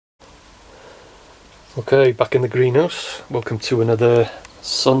Okay, back in the greenhouse. Welcome to another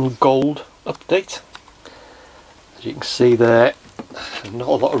Sun Gold update. As you can see there, not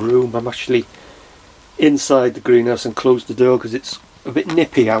a lot of room. I'm actually inside the greenhouse and closed the door because it's a bit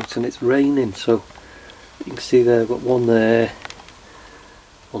nippy out and it's raining. So you can see there, I've got one there,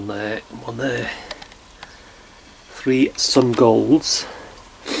 one there, one there. 3 Sun Golds.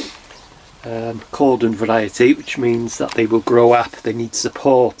 Cordon variety, which means that they will grow up. They need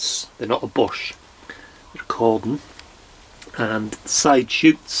supports. They're not a bush. They're cordon. And side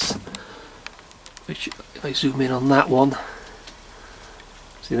shoots, which if I zoom in on that one,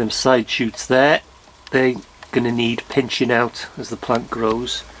 see them side shoots there, they're going to need pinching out as the plant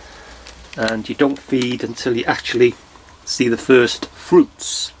grows, and you don't feed until you actually see the first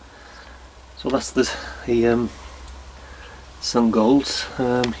fruits. So that's the Sun Golds.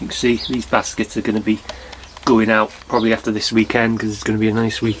 You can see these baskets are going to be going out probably after this weekend because it's going to be a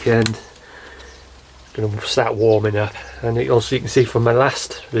nice weekend. It's going to start warming up, and also you can see from my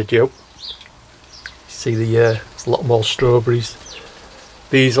last video, you see there's a lot more strawberries.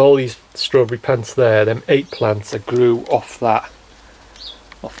 All these strawberry plants there, them 8 plants that grew off that,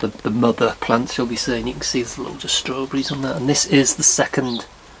 off the mother plants you'll be seeing. You can see there's loads of strawberries on that, and this is the 2nd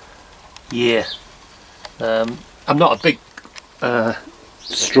year. I'm not a big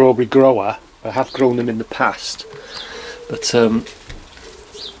strawberry grower. I have grown them in the past, but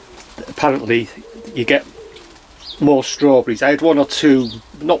apparently you get more strawberries. I had 1 or 2,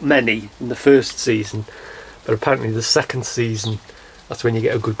 not many, in the first season, but apparently the 2nd season, that's when you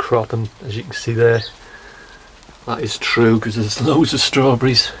get a good crop, and as you can see there, that is true because there's loads of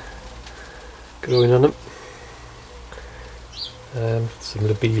strawberries growing on them. Some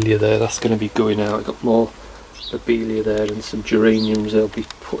lobelia there, that's going to be going out. I've got more lobelia there and some geraniums they'll be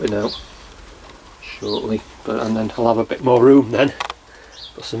putting out shortly, and then I'll have a bit more room then.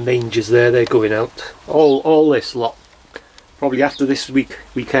 Got some mangers there, they're going out. All this lot, probably after this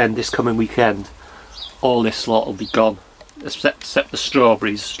weekend, this coming weekend, all this lot will be gone, except the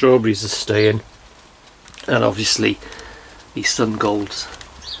strawberries. Strawberries are staying, and obviously these Sun Golds.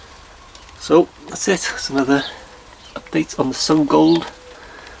 So that's it. It's another update on the Sun Gold.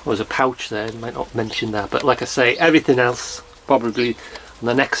 There's a pouch there, I might not mention that, but like I say, everything else probably on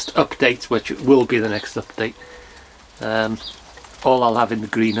the next update, which will be the next update. All I'll have in the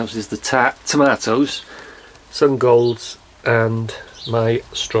greenhouse is the tomatoes, Sun Golds and my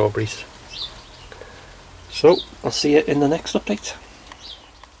strawberries. So I'll see you in the next update.